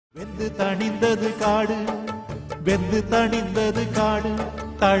வெந்து தணிந்தது காடு, வெந்து தணிந்தது காடு,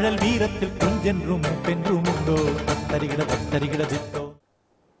 தழல் வீரத்தில் குஞ்சென்றும் பென்றும் உண்டோ, தத்தரிகிட தத்தரிகிட தித்தோ.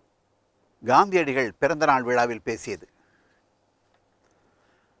 காந்தியடிகள் பிறந்த நாள் விழாவில் பேசியது.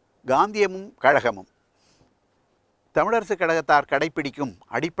 காந்தியமும் கழகமும். தமிழரசுக் கழகத்தார் கடைப்பிடிக்கும்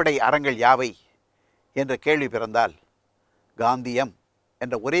அடிப்படை அறங்கள் யாவை என்ற கேள்வி பிறந்தால் காந்தியம்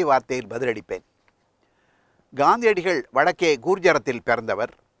என்ற ஒரே வார்த்தையில் பதிலளிப்பேன். காந்தியடிகள் வடக்கே கூர்ஜரத்தில்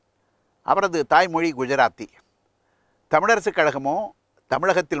பிறந்தவர். அவரது தாய்மொழி குஜராத்தி. தமிழரசுக் கழகமோ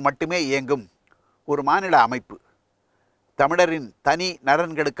தமிழகத்தில் மட்டுமே இயங்கும் ஒரு மாநில அமைப்பு. தமிழரின் தனி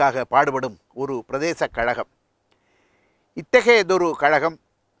நலன்களுக்காக பாடுபடும் ஒரு பிரதேச கழகம். இத்தகையதொரு கழகம்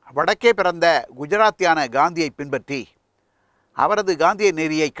வடக்கே பிறந்த குஜராத்தியான காந்தியை பின்பற்றி அவரது காந்திய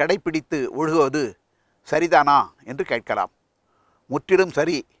நெறியை கடைப்பிடித்து ஒழுகுவது சரிதானா என்று கேட்கலாம். முற்றிலும்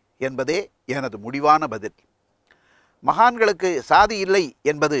சரி என்பதே எனது முடிவான பதில். மகான்களுக்கு சாதி இல்லை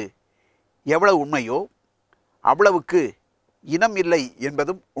என்பது எவ்வளவு உண்மையோ அவ்வளவுக்கு இனம் இல்லை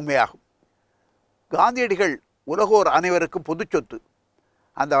என்பதும் உண்மையாகும். காந்தியடிகள் உலகோர் அனைவருக்கும் பொது சொத்து.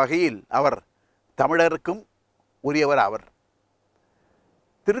 அந்த வகையில் அவர் தமிழருக்கும் உரியவர் ஆவர்.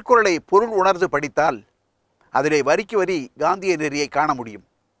 திருக்குறளை பொருள் உணர்ந்து படித்தால் அதிலே வரிக்கு வரி காந்திய நெறியை காண முடியும்.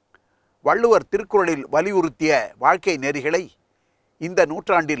 வள்ளுவர் திருக்குறளில் வலியுறுத்திய வாழ்க்கை நெறிகளை இந்த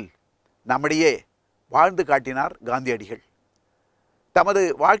நூற்றாண்டில் நம்மிடையே வாழ்ந்து காட்டினார் காந்தியடிகள். தமது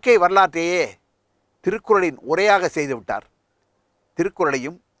வாழ்க்கை வரலாற்றையே திருக்குறளின் உரையாக செய்துவிட்டார்.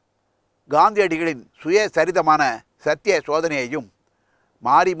 திருக்குறளையும் காந்தியடிகளின் சுயசரிதமான சத்திய சோதனையையும்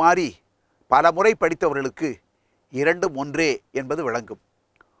மாறி மாறி பல முறை படித்தவர்களுக்கு இரண்டும் ஒன்றே என்பது விளங்கும்.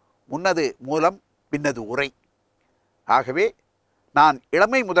 முன்னது மூலம், பின்னது உரை. ஆகவே நான்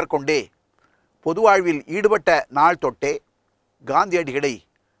இளமை முதற்கொண்டே பொது வாழ்வில் ஈடுபட்ட நாள் தொட்டே காந்தியடிகளை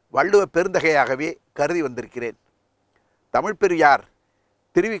வள்ளுவ பெருந்தகையாகவே கருதி வந்திருக்கிறேன். தமிழ் பெரியார்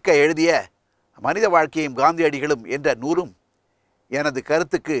திருவிக்க எழுதிய மனித வாழ்க்கையும் காந்தியடிகளும் என்ற நூலும் எனது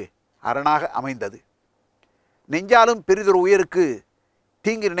கருத்துக்கு அரணாக அமைந்தது. நெஞ்சாலும் பெரிதொரு உயிருக்கு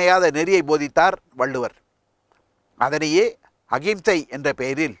தீங்கு நினையாத நெறியை போதித்தார் வள்ளுவர். அதனையே அகிம்சை என்ற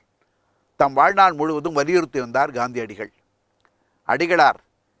பெயரில் தம் வாழ்நாள் முழுவதும் வலியுறுத்தி வந்தார் காந்தியடிகள். அடிகளார்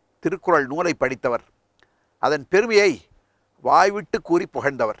திருக்குறள் நூலை படித்தவர். அதன் பெருமையை வாய்விட்டு கூறி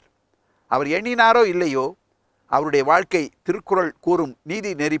புகழ்ந்தவர். அவர் எண்ணினாரோ இல்லையோ அவருடைய வாழ்க்கை திருக்குறள் கூறும்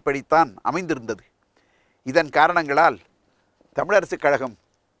நீதி நெறிப்படித்தான் அமைந்திருந்தது. இதன் காரணங்களால் தமிழரசுக் கழகம்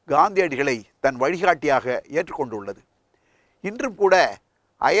காந்தியடிகளை தன் வழிகாட்டியாக ஏற்றுக்கொண்டுள்ளது. இன்றும் கூட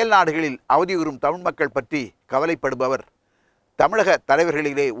அயல் நாடுகளில் அவதியுறும் தமிழ் மக்கள் பற்றி கவலைப்படுபவர் தமிழக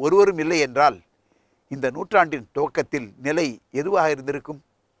தலைவர்களிலே ஒருவரும் இல்லை என்றால் இந்த நூற்றாண்டின் துவக்கத்தில் நிலை எதுவாக இருந்திருக்கும்?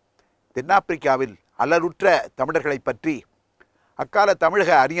 தென்னாப்பிரிக்காவில் அல்லலுற்ற தமிழர்களை பற்றி அக்கால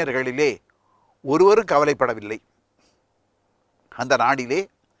தமிழக அறிஞர்களிலே ஒருவரும் கவலைப்படவில்லை. அந்த நாடிலே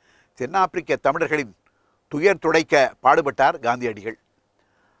தென்னாப்பிரிக்க தமிழர்களின் துயர் துடைக்க பாடுபட்டார் காந்தியடிகள்.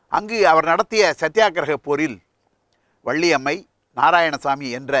 அங்கு அவர் நடத்திய சத்தியாகிரக போரில் வள்ளியம்மை, நாராயணசாமி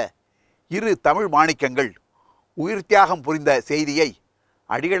என்ற இரு தமிழ் மாணிக்கங்கள் உயிர் தியாகம் புரிந்த செய்தியை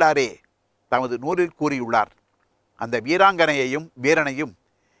அடிகளாரே தமது நூலில் கூறியுள்ளார். அந்த வீராங்கனையையும் வீரனையும்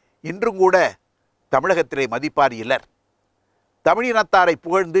இன்றும் கூட தமிழகத்திலே மதிப்பார் இலர். தமிழினத்தாரை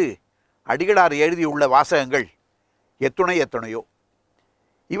புகழ்ந்து அடிகளார் எழுதியுள்ள வாசகங்கள் எத்துணையோ.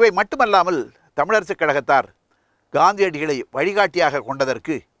 இவை மட்டுமல்லாமல் தமிழரசுக் கழகத்தார் காந்தியடிகளை வழிகாட்டியாக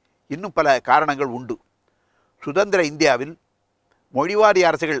கொண்டதற்கு இன்னும் பல காரணங்கள் உண்டு. சுதந்திர இந்தியாவில் மொழிவாரி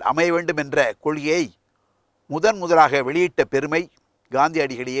அரசுகள் அமைய வேண்டும் என்ற கொள்கையை முதலாக வெளியிட்ட பெருமை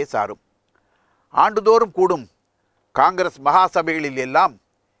காந்தியடிகளையே சாரும். ஆண்டுதோறும் கூடும் காங்கிரஸ் மகாசபைகளில் எல்லாம்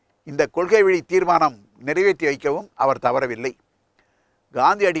இந்த கொள்கை வழி தீர்மானம் நிறைவேற்றி வைக்கவும் அவர் தவறவில்லை.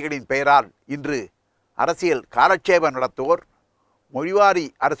 காந்தியடிகளின் பெயரால் இன்று அரசியல் காலட்சேபம் நடத்துவோர் மொழிவாரி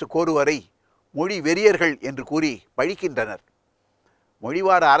அரசு கோருவரை மொழி வெறியர்கள் என்று கூறி பழிக்கின்றனர்.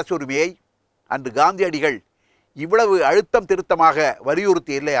 மொழிவார அரசுரிமையை அன்று காந்தியடிகள் இவ்வளவு அழுத்தம் திருத்தமாக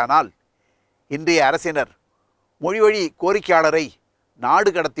வலியுறுத்தி இல்லையானால் இன்றைய அரசினர் மொழிவழி கோரிக்கையாளரை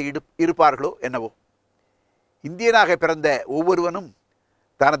நாடு கடத்தி இருப்பார்களோ என்னவோ. இந்தியனாக பிறந்த ஒவ்வொருவனும்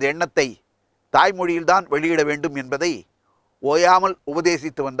தனது எண்ணத்தை தாய்மொழியில்தான் வெளியிட வேண்டும் என்பதை ஓயாமல்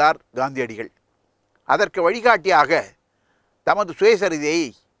உபதேசித்து வந்தார் காந்தியடிகள். அதற்கு வழிகாட்டியாக தமது சுயசரிதையை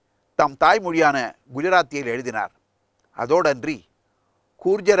தம் தாய்மொழியான குஜராத்தியில் எழுதினார். அதோடன்றி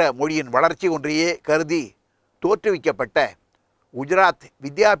கூர்ஜர மொழியின் வளர்ச்சி ஒன்றையே கருதி தோற்றுவிக்கப்பட்ட குஜராத்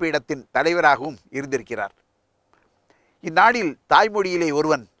வித்யாபீடத்தின் தலைவராகவும் இருந்திருக்கிறார். இந்நாளில் தாய்மொழியிலே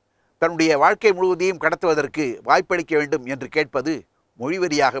ஒருவன் தன்னுடைய வாழ்க்கை முழுவதையும் கடத்துவதற்கு வாய்ப்பளிக்க வேண்டும் என்று கேட்பது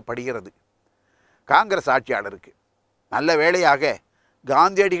மொழிவரியாக படுகிறது. காங்கிரஸ் ஆட்சியாளருக்கு நல்ல வேளையாக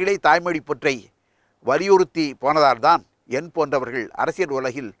காந்தியடிகளை தாய்மொழி பற்றை வலியுறுத்தி போனதால்தான் என் போன்றவர்கள் அரசியல்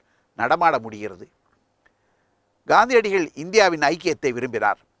உலகில் நடமாட முடிகிறது. காந்தியடிகள் இந்தியாவின் ஐக்கியத்தை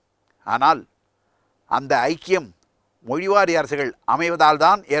விரும்பினார். ஆனால் அந்த ஐக்கியம் மொழிவாரி அரசுகள் அமைவதால்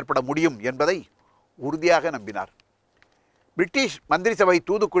தான் ஏற்பட முடியும் என்பதை உறுதியாக நம்பினார். பிரிட்டிஷ் மந்திரி சபை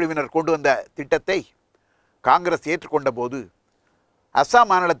தூதுக்குழுவினர் கொண்டு வந்த திட்டத்தை காங்கிரஸ் ஏற்றுக்கொண்ட போது அஸ்ஸாம்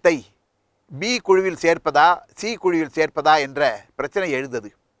மாநிலத்தை பி குழுவில் சேர்ப்பதா சி குழுவில் சேர்ப்பதா என்ற பிரச்சனை எழுந்தது.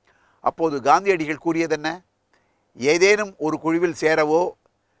 அப்போது காந்தியடிகள் கூறியதென்ன? ஏதேனும் ஒரு குழுவில் சேரவோ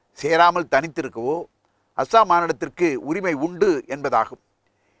சேராமல் தனித்திருக்கவோ அஸ்ஸாம் மாநிலத்திற்கு உரிமை உண்டு என்பதாகும்.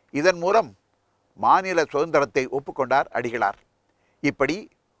 இதன் மூலம் மாநில சுதந்திரத்தை ஒப்புக்கொண்டார் அடிகளார். இப்படி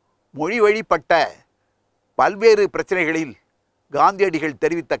மொழி வழிப்பட்ட பல்வேறு பிரச்சனைகளில் காந்தியடிகள்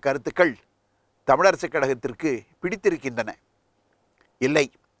தெரிவித்த கருத்துக்கள் தமிழரசுக் கழகத்திற்கு பிடித்திருக்கின்றன. இல்லை,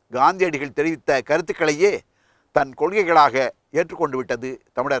 காந்தியடிகள் தெரிவித்த கருத்துக்களையே தன் கொள்கைகளாக ஏற்றுக்கொண்டு விட்டது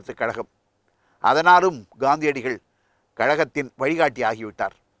தமிழரசுக் கழகம். அதனாலும் காந்தியடிகள் கழகத்தின் வழிகாட்டி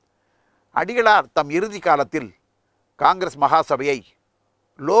ஆகிவிட்டார். அடிகளார் தம் இறுதி காலத்தில் காங்கிரஸ் மகாசபையை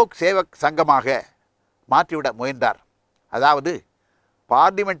லோக் சேவக் சங்கமாக மாற்றிவிட முயன்றார். அதாவது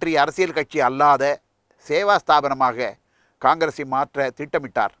பார்லிமெண்டரி அரசியல் கட்சி அல்லாத சேவா ஸ்தாபனமாக காங்கிரஸை மாற்ற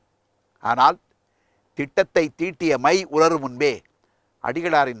திட்டமிட்டார். ஆனால் திட்டத்தை தீட்டிய மை உலரும் முன்பே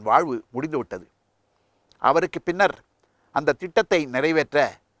அடிகளாரின் வாழ்வு முடிந்துவிட்டது. அவருக்கு பின்னர் அந்த திட்டத்தை நிறைவேற்ற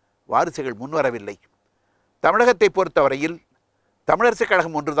வாரிசுகள் முன்வரவில்லை. தமிழகத்தை பொறுத்தவரையில் தமிழரசுக்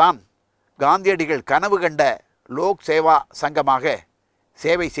கழகம் ஒன்றுதான் காந்தியடிகள் கனவு கண்ட லோக் சேவா சங்கமாக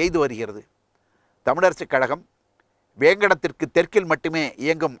சேவை செய்து வருகிறது. தமிழரசுக் கழகம் வேங்கடத்திற்கு தெற்கில் மட்டுமே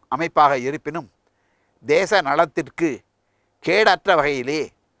இயங்கும் அமைப்பாக இருப்பினும் தேச நலத்திற்கு கேடற்ற வகையிலே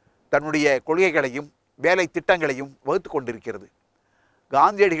தன்னுடைய கொள்கைகளையும் வேலை திட்டங்களையும் வகுத்து கொண்டிருக்கிறது.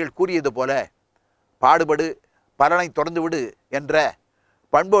 காந்தியடிகள் கூறியது போல பாடுபடு பலனை தொடர்ந்துவிடு என்ற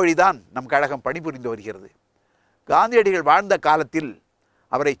பண்பொழிதான் நம் கழகம் பணிபுரிந்து வருகிறது. காந்தியடிகள் வாழ்ந்த காலத்தில்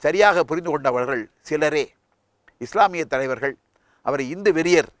அவரை சரியாக புரிந்து கொண்டவர்கள் சிலரே. இஸ்லாமிய தலைவர்கள் அவரை இந்து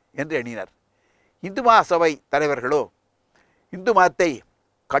வெறியர் என்று எண்ணினர். இந்து மகாசபை தலைவர்களோ இந்து மதத்தை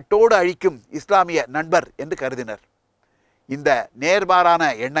கட்டோடு அழிக்கும் இஸ்லாமிய நண்பர் என்று கருதினர். இந்த நேர்மாறான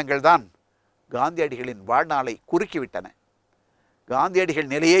எண்ணங்கள் தான் காந்தியடிகளின் வாழ்நாளை குறுக்கிவிட்டன.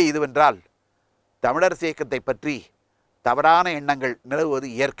 காந்தியடிகள் நிலையே இதுவென்றால் தமிழரசு இயக்கத்தை பற்றி தவறான எண்ணங்கள் நிலவுவது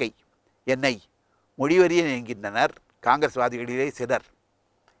இயற்கை. என்னை மொழிவெறியன் என்கின்றனர் காங்கிரஸ்வாதிகளிலே சிலர்.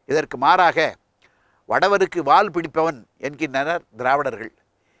 இதற்கு மாறாக வடவருக்கு வால் பிடிப்பவன் என்கின்றனர் திராவிடர்கள்.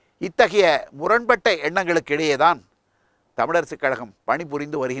 இத்தகைய முரண்பட்ட எண்ணங்களுக்கு இடையேதான் தமிழரசுக் கழகம்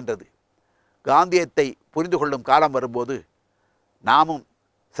பணிபுரிந்து வருகின்றது. காந்தியத்தை புரிந்து கொள்ளும் காலம் வரும்போது நாமும்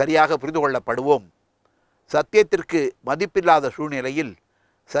சரியாக புரிந்து கொள்ளப்படுவோம். சத்தியத்திற்கு மதிப்பில்லாத சூழ்நிலையில்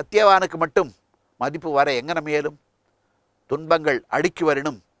சத்தியவானுக்கு மட்டும் மதிப்பு வர எங்கன மேலும்? துன்பங்கள் அடுக்கி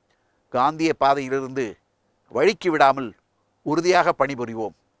வரினும் காந்திய பாதையிலிருந்து வழுக்கி விடாமல் உறுதியாக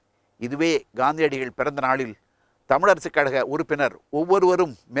பணிபுரிவோம். இதுவே காந்தியடிகள் பிறந்த நாளில் தமிழரசுக் கழக உறுப்பினர்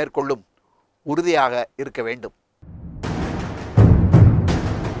ஒவ்வொருவரும் மேற்கொள்ளும் உறுதியாக இருக்க வேண்டும்.